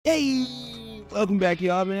Hey, welcome back,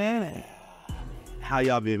 y'all, man. How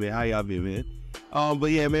y'all been, man? But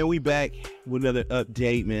yeah, man, we back with another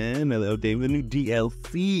update, man. Another update with a new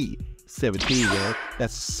DLC 17, man.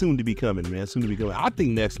 That's soon to be coming, man. I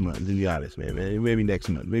think next month, to be honest, man. Maybe next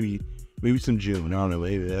month. Maybe some June. I don't know.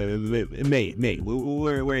 May.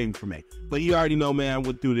 We're aiming for May. But you already know, man. I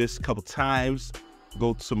went through this a couple times.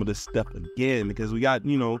 Go through some of this stuff again because we got,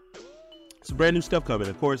 some brand new stuff coming.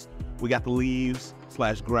 Of course, we got the leaves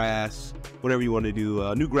 / grass, whatever you want to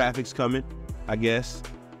do. New graphics coming, I guess.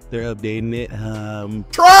 They're updating it.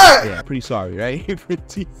 Try! Yeah, pretty sorry, right?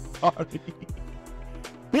 Pretty sorry.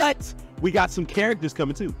 But we got some characters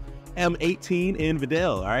coming too. M18 and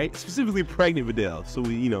Videl, all right? Specifically pregnant Videl. So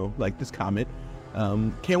we, like this comment.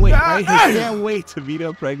 Can't wait, right? Can't wait to meet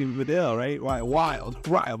up pregnant Videl, right? Wild.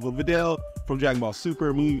 But Videl from Dragon Ball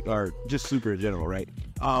Super, or just Super in general, right?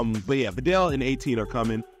 But yeah, Videl and 18 are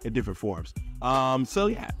coming in different forms. So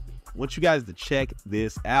yeah, I want you guys to check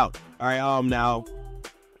this out. All right, now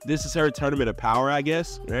this is her Tournament of Power, I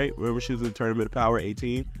guess, right? Remember she was in the Tournament of Power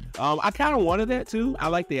 18. I kind of wanted that too. I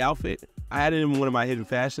like the outfit. I had it in one of my hidden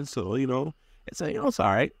fashions, so it's it's all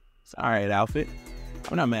right. It's all right outfit.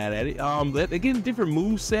 I'm not mad at it. They're getting a different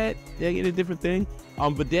move set. They're getting a different thing.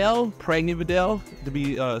 Videl, pregnant Videl, to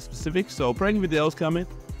be specific. So pregnant Videl's coming.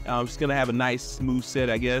 She's gonna have a nice move set,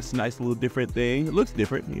 I guess. Nice little different thing. It looks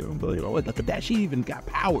different, but look at that. She even got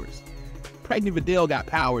powers. Pregnant Videl got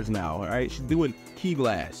powers now. All right, she's doing Key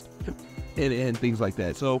Blast and things like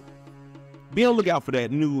that. So be on the lookout for that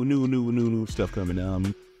new stuff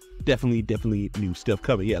coming. Definitely new stuff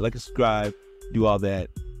coming. Yeah, like and subscribe, do all that.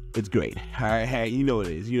 It's great. All right, hey, you know it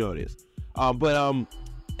is. But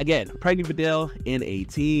again, pregnant Videl in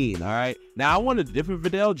 18. All right. Now I wanted a different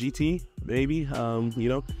Videl, GT, maybe.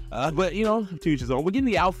 But to each his own. We're getting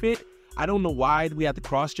the outfit. I don't know why we have to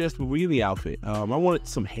cross dress, but we're getting the outfit. I wanted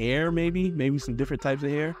some hair, maybe some different types of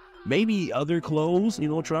hair, maybe other clothes,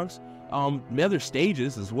 trunks. Other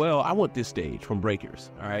stages as well. I want this stage from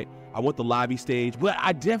Breakers. All right. I want the lobby stage, but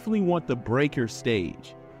I definitely want the Breaker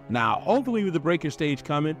stage. Now, hopefully with the Breaker stage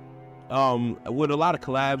coming, with a lot of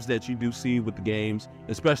collabs that you do see with the games,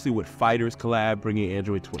 especially with Fighters collab, bringing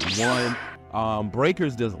Android 21,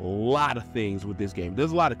 Breakers does a lot of things with this game.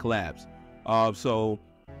 There's a lot of collabs. So,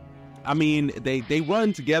 I mean, they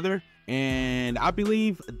run together, and I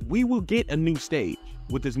believe we will get a new stage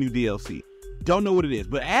with this new DLC. Don't know what it is,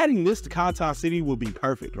 but adding this to Kantan City will be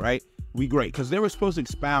perfect, right? Great, because they were supposed to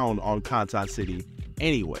expound on Kantan City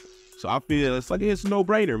anyway. So I feel it's a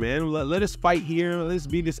no-brainer, man. Let us fight here. Let's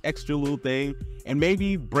be this extra little thing. And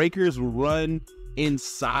maybe Breakers will run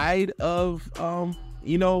inside of,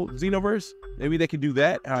 Xenoverse. Maybe they could do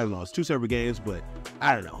that. I don't know. It's 2 separate games, but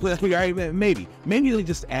I don't know. Maybe they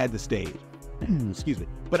just add the stage. Excuse me.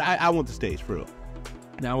 But I want the stage for real.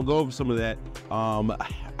 Now we'll go over some of that.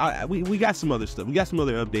 We got some other stuff. We got some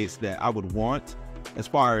other updates that I would want as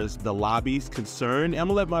far as the lobby's concerned. I'm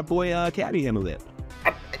gonna let my boy Cabby handle that.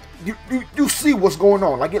 You see what's going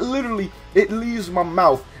on. Like, it leaves my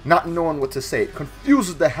mouth not knowing what to say. It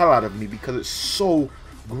confuses the hell out of me because it's so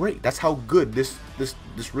great. That's how good this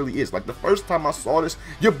really is. Like, the first time I saw this,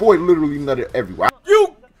 your boy literally nutted everywhere.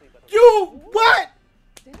 You what?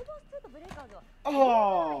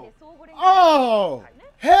 Oh,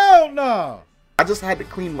 hell no. I just had to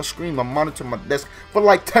clean my screen, my monitor, my desk for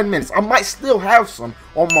like 10 minutes. I might still have some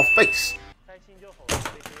on my face.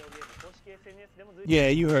 Yeah,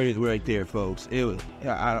 you heard it right there, folks. It was.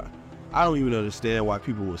 I don't even understand why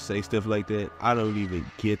people would say stuff like that. I don't even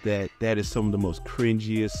get that. That is some of the most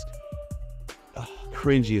cringiest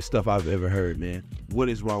stuff I've ever heard, man. What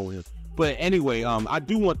is wrong with him? But anyway, I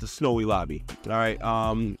do want the snowy lobby. All right.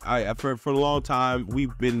 For a long time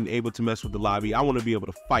we've been able to mess with the lobby. I want to be able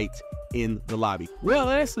to fight in the lobby. Well,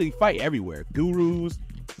 actually, fight everywhere. Gurus,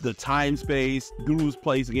 the time space, Guru's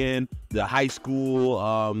place again, the high school,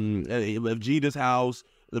 Vegeta's house,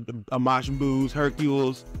 the Majin Buu's,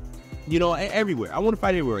 Hercules, everywhere. I want to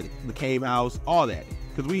fight everywhere. The cave house, all that,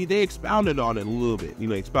 because they expounded on it a little bit.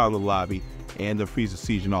 Expounded the lobby and the Frieza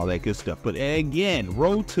siege and all that good stuff. But again,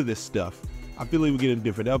 road to this stuff, I feel like we're getting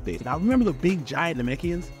different updates. Now, remember the big giant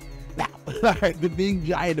Namekians? Now, all right, the big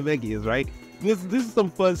giant Namekians, right? This is some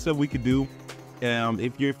fun stuff we could do.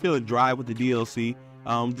 If you're feeling dry with the DLC.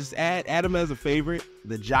 Just add them as a favorite.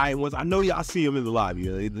 The giant ones. I know y'all see them in the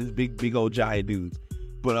lobby. These big old giant dudes.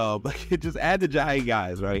 But just add the giant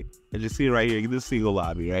guys, right? And just see it right here in this single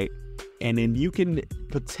lobby, right? And then you can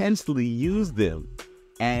potentially use them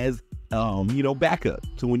as backup.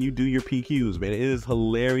 So when you do your PQs, man, it is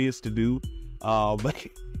hilarious to do. And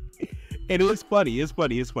it's funny.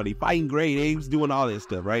 Fighting great aims, doing all that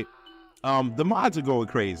stuff, right? The mods are going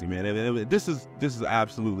crazy, man. This is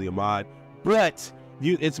absolutely a mod, but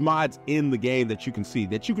it's mods in the game that you can see,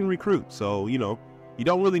 that you can recruit. So, you know, you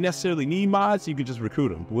don't really necessarily need mods. You can just recruit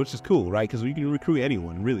them, which is cool, right? Because you can recruit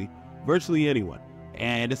anyone, really, virtually anyone.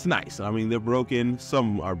 And it's nice. I mean, they're broken.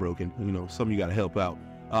 Some are broken. You know, some you got to help out.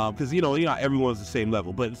 Because, you know, everyone's the same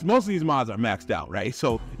level. But most of these mods are maxed out, right?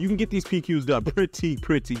 So you can get these PQs done pretty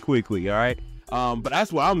quickly, all right? But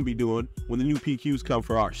that's what I'm going to be doing when the new PQs come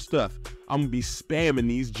for our stuff. I'm going to be spamming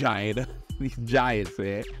these giants,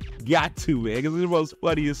 man. Got to, man, because it's the most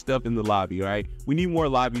funniest stuff in the lobby, all right? We need more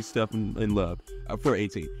lobby stuff in love for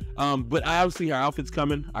 18. But obviously our outfit's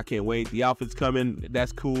coming. I can't wait. The outfit's coming.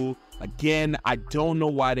 That's cool. Again, I don't know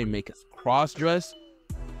why they make us cross-dress.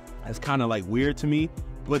 That's kind of like weird to me.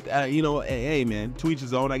 But, you know, hey, man, to each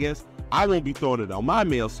his own, I guess. I won't be throwing it on my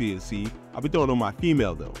male CNC. I'll be throwing it on my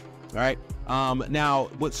female, though. All right. Now,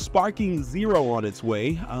 with Sparking Zero on its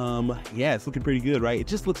way, yeah, it's looking pretty good, right? It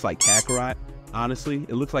just looks like Kakarot, honestly.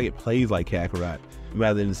 It looks like it plays like Kakarot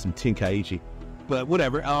rather than some Tenkaichi. But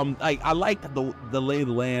whatever. I like the lay of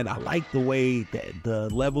the land. I like the way that the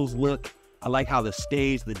levels look. I like how the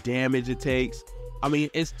stage, the damage it takes. I mean,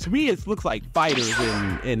 to me, it looks like fighters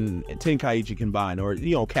in Tenkaichi combined, or,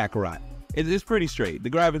 you know, Kakarot. It's pretty straight. The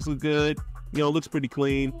graphics look good. You know, it looks pretty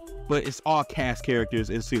clean, but it's all cast characters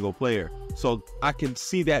in single player. So I can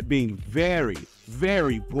see that being very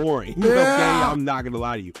boring. Yeah. Okay, I'm not gonna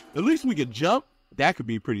lie to you. At least we could jump. That could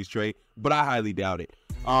be pretty straight, but I highly doubt it.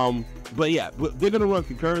 But yeah, they're gonna run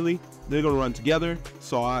concurrently. They're gonna run together.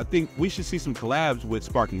 So I think we should see some collabs with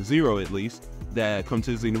Sparking Zero, at least, that come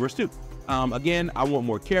to Xenoverse 2. Again, I want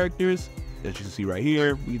more characters. As you can see right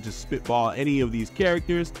here, we can just spitball any of these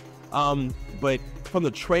characters. But from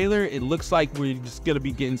the trailer, it looks like we're just gonna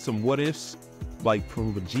be getting some what ifs, like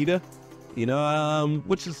from Vegeta, you know,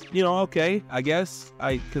 which is, you know, okay, I guess,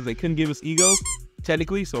 because they couldn't give us Ego,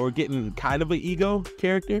 technically, so we're getting kind of an Ego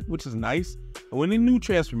character, which is nice. And we're in a new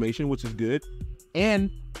transformation, which is good.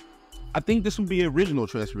 And I think this will be an original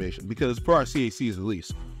transformation, because for our CACs at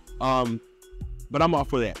least. But I'm all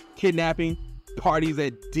for that. Kidnapping, parties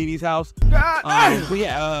at Didi's house. But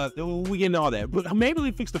yeah, we getting all that. But maybe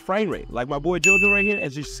they fix the frame rate. Like my boy Jojo right here,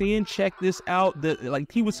 as you're seeing, check this out.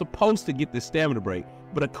 Like he was supposed to get this stamina break,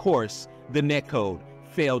 but of course, the netcode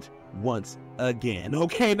failed once again.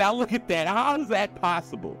 Okay, now look at that. How is that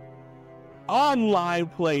possible? Online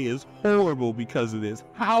play is horrible because of this.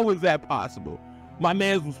 How is that possible? My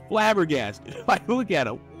man was flabbergasted. Like, look at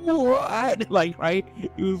him. What? Like, right?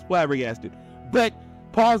 He was flabbergasted. But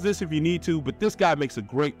pause this if you need to, but this guy makes a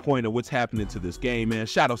great point of what's happening to this game, man.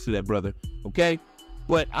 Shout outs to that brother, okay?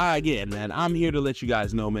 But again, man, I'm here to let you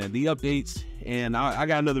guys know, man, the updates, and I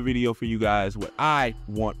got another video for you guys, what I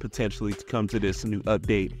want potentially to come to this new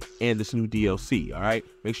update and this new DLC, all right?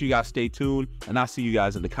 Make sure you guys stay tuned, and I'll see you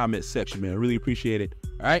guys in the comment section, man. I really appreciate it,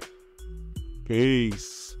 all right?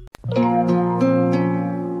 Peace.